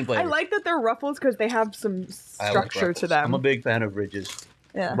 Subtle that onion they're, flavor. I like that they're Ruffles because they have some I like structure Ruffles. to them. I'm a big fan of ridges.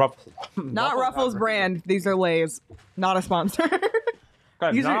 Yeah. Not Not Ruffles brand. These are Lay's. Not a sponsor.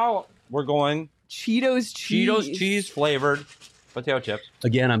 Okay, These are- now we're going Cheetos cheese. Cheetos cheese flavored potato chips.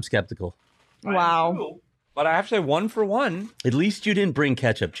 Again, I'm skeptical. Wow. But I have to say one for one. At least you didn't bring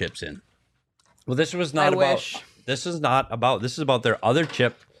ketchup chips in. Well, this was not I about. wish. This is not about. This is about their other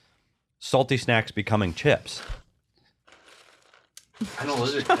chip, salty snacks becoming chips. I know.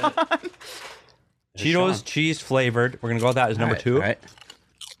 Is it? Cheetos cheese flavored. We're gonna go with that as number two. All right.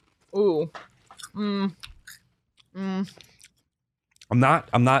 Ooh. I'm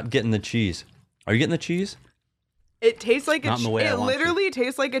not getting the cheese. Are you getting the cheese? It tastes like Not in the way I it want to. literally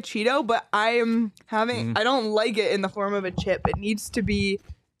tastes like a Cheeto, but I am having I don't like it in the form of a chip. It needs to be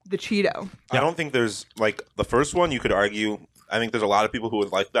the Cheeto. I don't think there's like the first one. You could argue. I think there's a lot of people who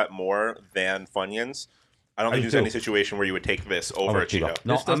would like that more than Funyuns. I don't I think do there's any too. situation where you would take this over a Cheeto.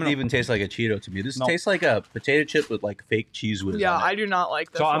 No, This doesn't even taste like a Cheeto to me. This tastes like a potato chip with like fake cheese whiz. Yeah, on it. I do not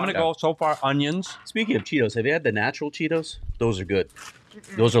like this. So I'm one. gonna go so far onions. Speaking of Cheetos, have you had the natural Cheetos? Those are good.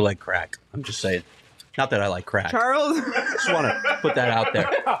 Those are like crack. I'm just saying. Not that I like crack. Charles. Just want to put that out there.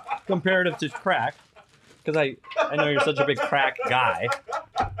 Comparative to crack, because I know you're such a big crack guy.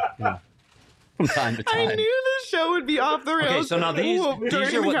 From time to I time. knew this show would be off the rails. Okay, so now these during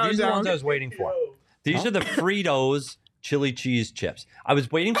are the what these are the countdown. ones I was waiting for. These are the Fritos chili cheese chips. I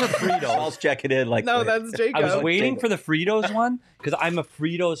was waiting for Fritos. I'll check it in like No, that's Jacob. I was waiting for the Fritos one because I'm a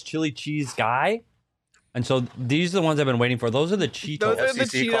Fritos chili cheese guy. And so these are the ones I've been waiting for. Those are the Cheetos. Those are the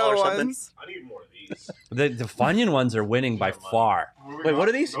FCC call or Cheeto something? ones. I need more of these. The Funyun ones are winning by far. Wait, what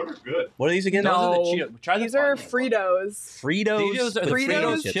are these? Those are good. What are these again? No, Those are the Cheetos. Try the these are Funyun. Fritos. Fritos. These are the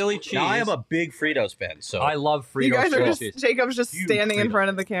Fritos chips. chili cheese. Now I am a big Fritos fan, so I love Fritos You guys are chili just cheese. Jacob's just Huge standing in Fritos. front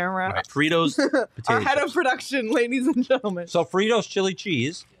of the camera. All right, Fritos Our potato head of chips. production, ladies and gentlemen. So Fritos chili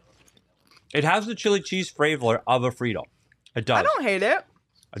cheese, it has the chili cheese flavor of a Frito. It does. I don't hate it.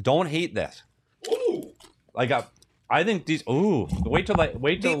 I don't hate this. Ooh. Like I think these. Ooh, wait till They a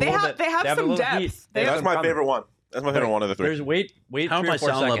little have bit. some a little depth. heat. They That's have my coming. favorite one. That's my favorite one of the three. There's wait. How are 3 my or 4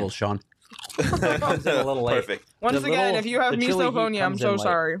 sound seconds. levels, Sean? It comes in a little late. Perfect. Once The again, little- if you have the chili heat misophonia, I'm comes so in late.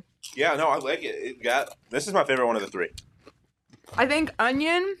 sorry. Yeah, no, I like it. This is my favorite one of the three. I think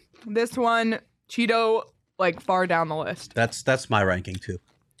onion, this one, Cheeto, like far down the list. That's my ranking too.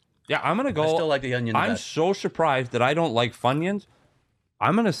 Yeah, I'm gonna go. I still like the onion the I'm best. so surprised that I don't like Funyuns.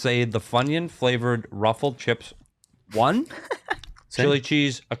 I'm gonna say the Funyun flavored ruffled chips one, Same. chili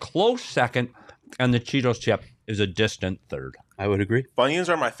cheese a close second, and the Cheetos chip is a distant third. I would agree. Funyuns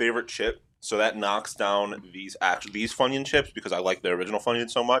are my favorite chip, so that knocks down these Funyun chips because I like the original Funyun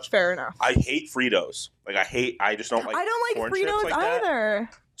so much. Fair enough. I hate Fritos. I just don't like. I don't like corn chips Fritos like that. either.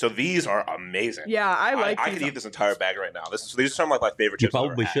 So these are amazing. Yeah, I like I these. could eat this entire bag right now. These are some of like my favorite You chips. I've ever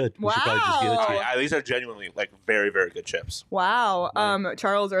probably had. should. We should probably just give it to you. Wow. These are genuinely like very, very good chips. Wow.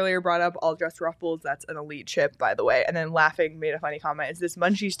 Charles earlier brought up All Dressed Ruffles. That's an elite chip, by the way. And then laughing made a funny comment. Is this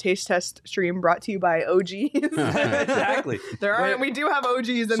Munchies Taste Test stream brought to you by OGs? Exactly. There are. Wait, We do have OGs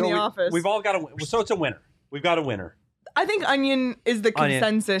in the office. We've all got a. So it's a winner. We've got a winner. I think onion is the Onion.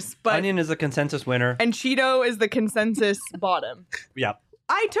 consensus, but Onion is the consensus winner. and Cheeto is the consensus bottom. Yeah.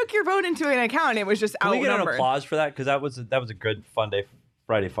 I took your vote into an account. It was just Can we get an outnumbered. applause for that? Because that was a good fun day,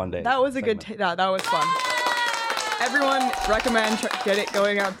 Friday fun day. That was a good. segment. That was fun. Everyone recommend get it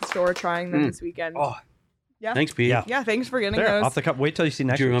going out the store, trying them this weekend. Oh, Yeah. Thanks, Pete. Yeah. Yeah, thanks for getting There, those. off the cup. Wait till you see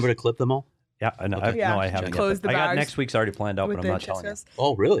next. Do you remember week's. to clip them all? Yeah, I know. Okay. Yeah. No, I haven't. Close yet. the I got bags next week's already planned out, with but I'm the not telling you. Chiscos.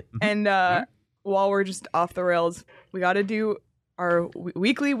 Oh, really? And while we're just off the rails, we got to do our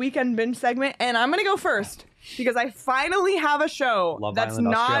weekly weekend binge segment. And I'm going to go first because I finally have a show Love that's Island,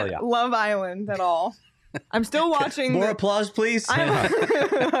 not Australia. Love Island at all. I'm still watching. More applause, please.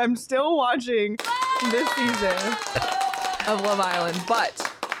 I'm still watching this season of Love Island,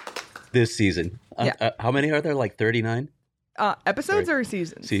 but This season. Yeah. How many are there? Like 39 episodes or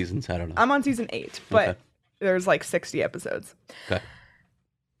seasons? seasons? I don't know. I'm on season 8, but Okay. there's like 60 episodes. Okay.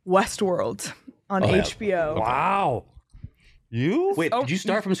 Westworld on Oh, yeah. HBO. Wow. You? Wait, Oh, did you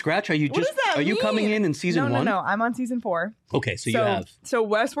start from scratch? Are you What just does that are you coming mean? in season No, 1? no. I'm on season 4. Okay, so you have So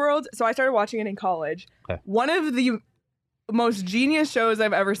Westworld. So I started watching it in college. Okay. One of the most genius shows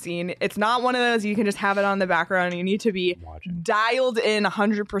I've ever seen. It's not one of those you can just have it on the background. You need to be dialed in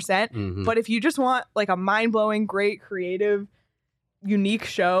 100%. Mhm. But if you just want like a mind blowing, great, creative, unique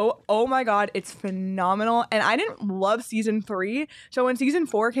show, oh my god, it's phenomenal. And I didn't love season 3. So when season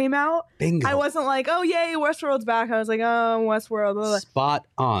 4 came out, bingo. I wasn't like, oh yay, Westworld's back. I was like, oh, Westworld. Blah, blah. Spot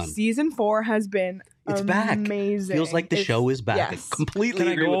on. Season 4 has been It's back. amazing. Feels like the It's- show is back. Yes. I completely Can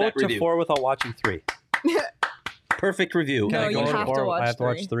I agree with go that to review. 4 without watching 3? Perfect review. No, Can I you go have to 4? watch I have to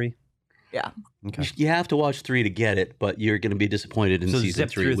watch 3. 3. Yeah. Okay. You have to watch 3 to get it, but you're going to be disappointed in So season zip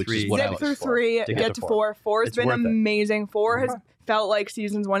 3, through which 3. is what I Zip was through for. 3, to get to 4. 4's It's been worth it. amazing. 4 has felt like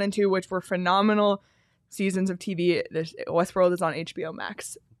seasons 1 and 2, which were phenomenal seasons of TV. Westworld is on HBO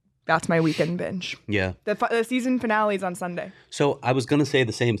Max. That's my weekend binge. Yeah. The season finale is on Sunday. So I was going to say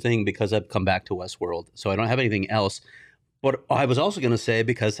the same thing because I've come back to Westworld, so I don't have anything else. But I was also going to say,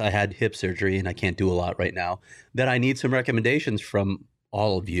 because I had hip surgery and I can't do a lot right now, that I need some recommendations from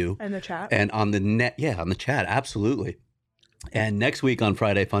all of you. And the chat. And on the net, on the chat, absolutely. And next week on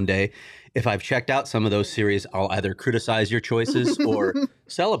Friday Fun Day, if I've checked out some of those series, I'll either criticize your choices or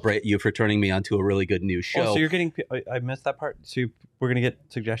celebrate you for turning me onto a really good new show. Oh, so you're getting. I missed that part. So we're gonna get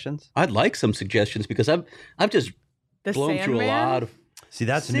suggestions. I'd like some suggestions because I've just The blown through a Sandman? lot of See,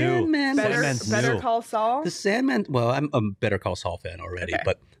 that's Sandman. new. Better, Sandman's Better new. Call Saul. The Sandman. Well, I'm a Better Call Saul fan already, Okay.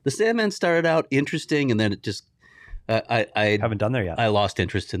 but the Sandman started out interesting, and then it just I Haven't done there yet. I lost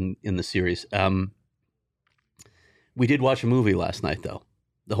interest in the series. We did watch a movie last night, though.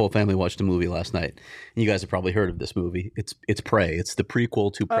 The whole family watched a movie last night. And you guys have probably heard of this movie. It's Prey. It's the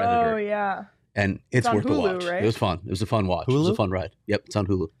prequel to Predator. Oh, yeah. And it's on worth the Hulu, watch. right? It was fun. It was a fun watch. It was a Hulu? fun ride. Yep, it's on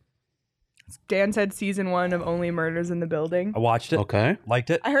Hulu. Dan said season 1 of Only Murders in the Building. I watched it. Okay. Liked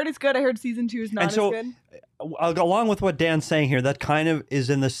it. I heard it's good. I heard season 2 is not And so- as good. Along with what Dan's saying here, that kind of is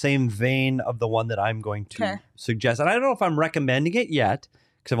in the same vein of the one that I'm going to Okay. suggest. And I don't know if I'm recommending it yet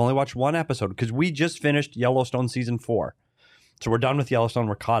because I've only watched one episode because we just finished Yellowstone season 4. So we're done with Yellowstone.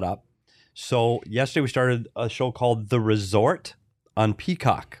 We're caught up. So yesterday we started a show called The Resort on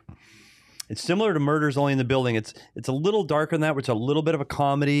Peacock. It's similar to Murders Only in the Building. It's a little darker than that, where it's a little bit of a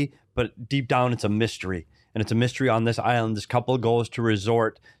comedy, but deep down it's a mystery. And it's a mystery on this island. This couple goes to a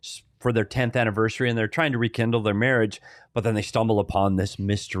resort for their 10th anniversary, and they're trying to rekindle their marriage, but then they stumble upon this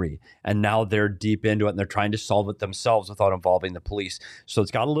mystery. And now they're deep into it, and they're trying to solve it themselves without involving the police. So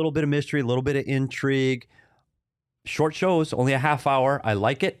it's got a little bit of mystery, a little bit of intrigue. Short shows, only a half hour. I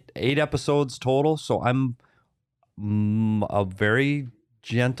like it. 8 episodes total. So I'm a very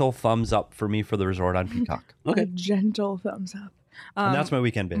gentle thumbs up for me for The Resort on Peacock. Okay. A gentle thumbs up. And that's my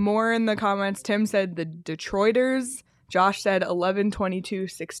weekend bit. More in the comments. Tim said the Detroiters. Josh said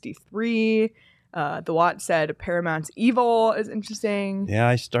 11/22/63. The Watt said Paramount's Evil is interesting. Yeah,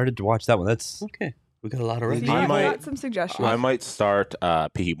 I started to watch that one. That's Okay. We got a lot of So recommendations. you I might- got some suggestions. I might start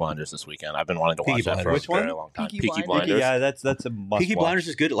Peaky Blinders this weekend. I've been wanting to watch Peaky that for Blinders. a Which very one? long time. Peaky Peaky Blinders. Blinders. yeah, that's a must. Peaky Blinders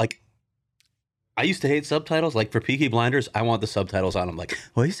is good. Like, I used to hate subtitles. Like, for Peaky Blinders, I want the subtitles on. I'm like,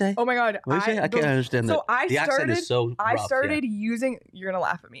 what do you say? Oh my god! What do you say? I can't understand so that. I The accent started. is so I rough, started using. You're gonna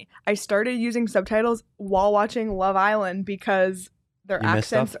laugh at me. I started using subtitles while watching Love Island because their You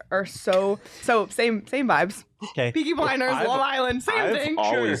missed accents are so same vibes. Okay. Peaky Blinders, I've- Love Island, same I've thing.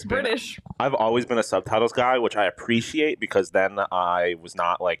 always been- British. I've always been a subtitles guy, which I appreciate because then I was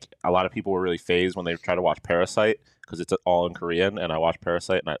not like a lot of people were really phased when they tried to watch Parasite because it's all in Korean, and I watched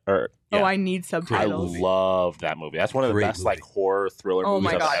Parasite and Oh, I need I subtitles. love that movie. That's one of the Great best movie. like horror thriller Oh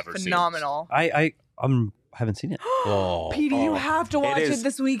movies my god, I've ever phenomenal. I haven't seen it. Oh, Petey, you oh. have to watch it, is-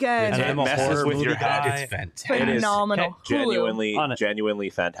 this weekend. And It I'm a messes horror with your movie head. guy. it's fantastic. It is Phenomenal. seen. On it. Genuinely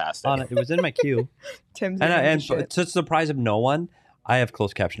fantastic. On it. It was in my queue. Tim's and gonna and shit. to the surprise of no one, I have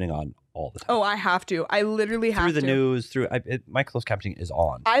closed captioning on all the time. Oh, I have to. I literally have through the to. news, my closed captioning is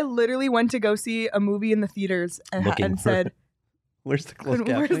on. I literally went to go see a movie in the theaters and Looking and for- said, Where's the closed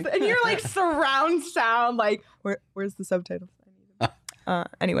captioning? And you're like surround sound, like where's the subtitles?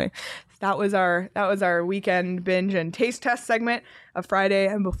 Anyway, that was our weekend binge and taste test segment of Friday.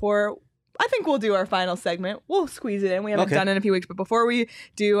 And before, I think we'll do our final segment. We'll squeeze it in. We haven't done it in a few weeks, but before we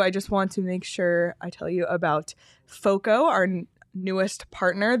do, I just want to make sure I tell you about FOCO, our newest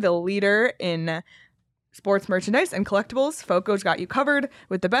partner, the leader in sports merchandise and collectibles. FOCO's got you covered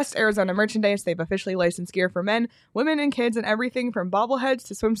with the best Arizona merchandise. They've officially licensed gear for men, women, and kids, and everything from bobbleheads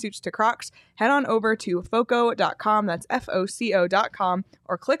to swimsuits to Crocs. Head on over to foco.com, that's FOCO.com,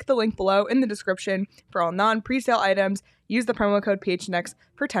 or click the link below in the description for all non-presale items. Use the promo code PHNX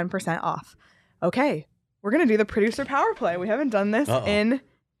for 10% off. Okay, we're going to do the producer power play. We haven't done this in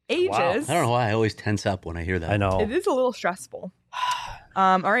ages. Wow. I don't know why I always tense up when I hear that. I know. It is a little stressful.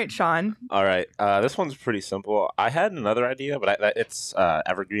 All right, Sean. All right. This one's pretty simple. I had another idea, but it's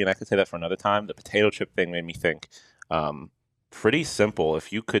evergreen. I could say that for another time. The potato chip thing made me think. Pretty simple.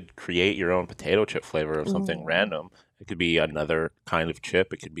 If you could create your own potato chip flavor of something random, it could be another kind of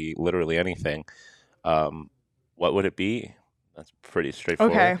chip. It could be literally anything. What would it be? That's pretty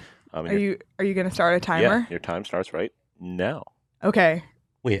straightforward. Okay. Are you going to start a timer? Yeah, your time starts right now. Okay.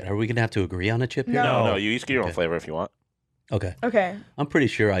 Wait, are we going to have to agree on a chip here? No, you each get your own flavor if you want. Okay. Okay. I'm pretty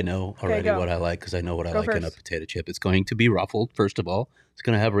sure I know already go. what I like because I know what I Go like in a first. potato chip. It's going to be ruffled, first of all. It's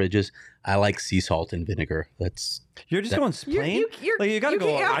going to have ridges. I like sea salt and vinegar. You're just going plain? You got to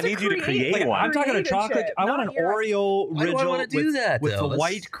go. I need you to create one. I'm talking a chocolate. I want an Oreo Why do I Ridgel wanna do that, with though? the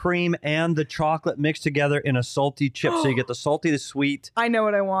white cream and the chocolate mixed together in a salty chip. So you get the salty, the sweet. I know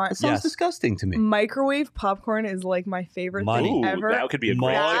what I want. That sounds Yes. disgusting to me. Microwave popcorn is like my favorite Money. thing Ooh, ever. that could be a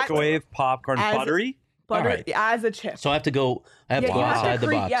great Microwave popcorn, As- buttery. Butter All right. as a chip. So I have to go. I have to Yeah, go you have to outside the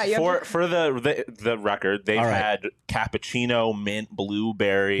create- box. yeah, you have For the record, they've All right. had cappuccino, mint,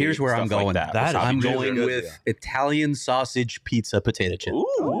 blueberry. Here's where I'm stuff like going. that. That Wasabi I'm chips are going good. with Italian sausage pizza potato chip.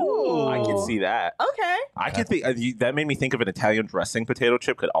 Ooh, I can see that. Okay. I can think that made me think of an Italian dressing potato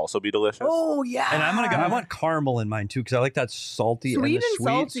chip could also be delicious. Oh yeah. And I'm gonna go. I want caramel in mine too because I like that salty Sweet and the and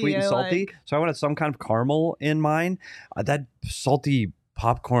salty, sweet and I salty. like. So I wanted some kind of caramel in mine. That salty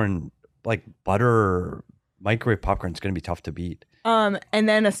popcorn, like butter microwave popcorn, is gonna be tough to beat. And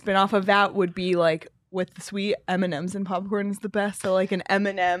then a spin-off of that would be like with the sweet M&Ms and popcorn is the best. So like an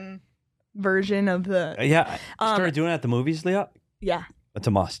M&M version of the Yeah, I Um, started doing it at the movies, Leah. yeah. That's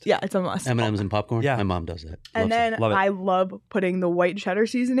a must. Yeah, it's a must. M&Ms and popcorn. Yeah. My mom does that. And Loves it. then Love it. I love putting the white cheddar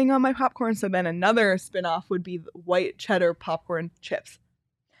seasoning on my popcorn. So then another spin-off would be the white cheddar popcorn chips.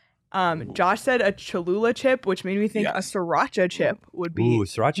 Josh said a Cholula chip, which made me think a Yes. siracha chip would be Ooh,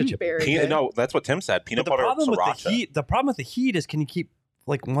 sriracha chip. very good. No, that's what Tim said. Peanut But the butter problem with sriracha. the heat, is can you keep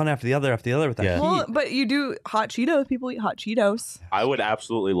like one after the other with that Yeah. heat? Well, but you do hot Cheetos. People eat hot Cheetos. I would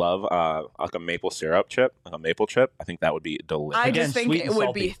absolutely love like a maple syrup chip, like a maple chip. I think that would be delicious. I Again, just think sweet it and would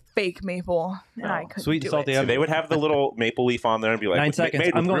salty. be fake maple, and No. I couldn't Sweet and do salty, it. So they would have the little maple leaf on there and be like, 9 seconds.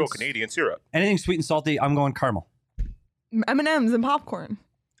 made I'm with going real s- Canadian syrup. Anything sweet and salty, I'm going caramel. M&Ms and popcorn.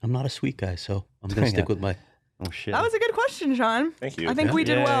 I'm not a sweet guy, so I'm going to stick with my. Oh shit. That was a good question, Sean. Thank you. I think we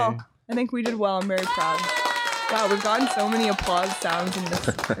did Yay. well. I'm very proud. Wow, we've gotten so many applause sounds in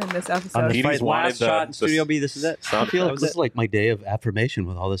this episode. On the Petey's fight, wanted last the- shot in the Studio B. This is it. sound I feel That like was this it. is like my day of affirmation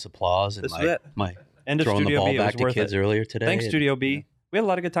with all this applause and This was it. my End of throwing the Studio ball B. It was back to worth kids it. earlier today. Thanks, and- Studio B. We had a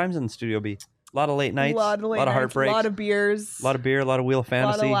lot of good times in Studio B. A lot of late nights. A lot of late nights, heartbreaks. a lot of beers, a lot of beer. A lot of Wheel of a lot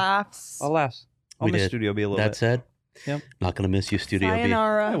Fantasy. of laughs. A lot of laughs. I'll We miss did. Studio B a little That bit. said, Yep. not going to miss you, Studio B.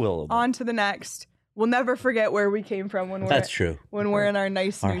 Sayonara. I will a little bit. On to the next. We'll never forget where we came from when That's true. we're in our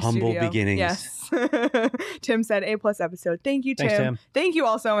nice Our new humble studio. beginnings. Yes. Tim said A+ episode. Thank you, Tim. Thanks, Tim. Thank you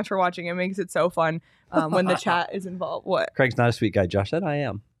all so much for watching. It makes it so fun when the chat is involved. What? Craig's not a sweet guy. Josh said I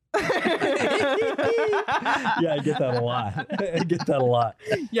am. Yeah, I get that a lot. I get that a lot.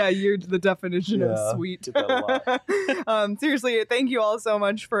 Yeah, you're the definition Yeah, of sweet. get that a Seriously, thank you all so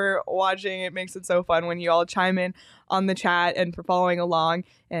much for watching. It makes it so fun when you all chime in on the chat and for following along.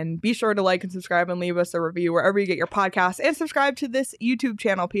 And be sure to like and subscribe and leave us a review wherever you get your podcasts. And subscribe to this YouTube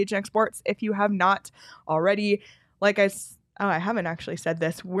channel, PHNX Sports, if you have not already. I haven't actually said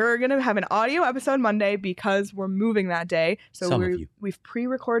this. We're going to have an audio episode Monday because we're moving that day. So Some of you. we've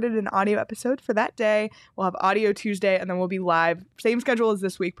pre-recorded an audio episode for that day. We'll have audio Tuesday, and then we'll be live. Same schedule as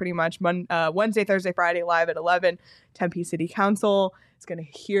this week, pretty much. Wednesday, Thursday, Friday, live at 11. Tempe City Council is going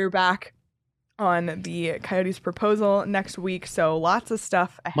to hear back on the Coyotes proposal next week. So lots of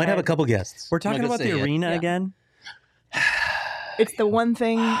stuff ahead. Might have a couple guests. We're I'm talking not gonna about say the yet. arena Yeah. again. It's the one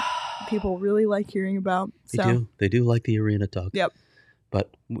thing people really like hearing about. So. They do like the arena talk. Yep.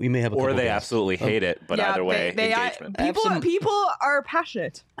 But we may have a Or couple they guests. absolutely hate it, but Yeah, either way, they engagement. I have some- people are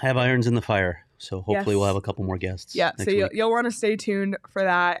passionate. I have irons in the fire. So hopefully Yes. we'll have a couple more guests. Yeah, next so week. you'll want to stay tuned for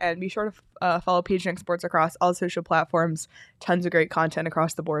that, and be sure to follow PHNX Sports across all social platforms. Tons of great content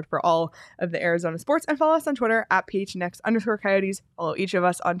across the board for all of the Arizona sports, and follow us on Twitter at PHNX_Coyotes. Follow each of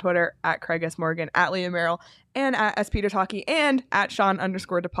us on Twitter at Craig S. Morgan, at Liam Merrill, and at S. Peter Talkie, and at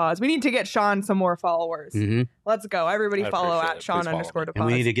Sean_DePaz. We need to get Sean some more followers. Mhm. Let's go. Everybody I follow appreciate at it. Sean Please follow me. _DePaz. And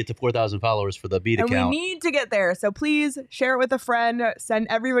we need to get to 4,000 followers for the beat And account. we need to get there. So please share it with a friend. Send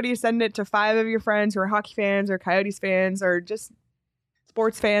it to 5 of your friends who are hockey fans or Coyotes fans or just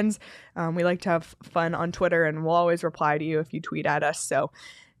sports fans. We like to have fun on Twitter, and we'll always reply to you if you tweet at us. So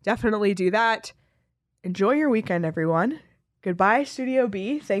definitely do that. Enjoy your weekend, everyone. Goodbye, Studio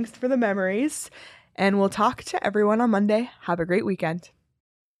B. Thanks for the memories. And we'll talk to everyone on Monday. Have a great weekend.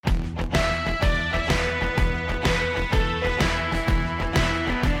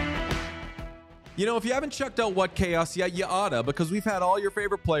 You know, if you haven't checked out What Chaos yet, you oughta, because we've had all your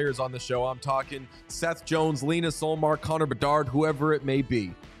favorite players on the show. I'm talking Seth Jones, Lena Solmar, Connor Bedard, whoever it may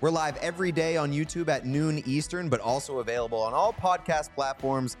be. We're live every day on YouTube at noon Eastern, but also available on all podcast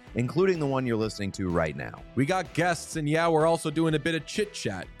platforms, including the one you're listening to right now. We got guests, and yeah, we're also doing a bit of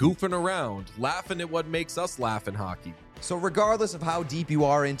chit-chat, goofing around, laughing at what makes us laugh in hockey. So regardless of how deep you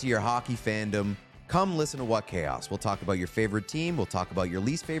are into your hockey fandom, come listen to What Chaos. We'll talk about your favorite team, we'll talk about your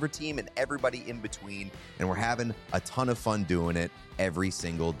least favorite team, and everybody in between, and we're having a ton of fun doing it every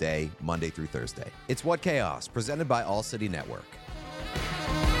single day, Monday through Thursday. It's What Chaos, presented by All City Network.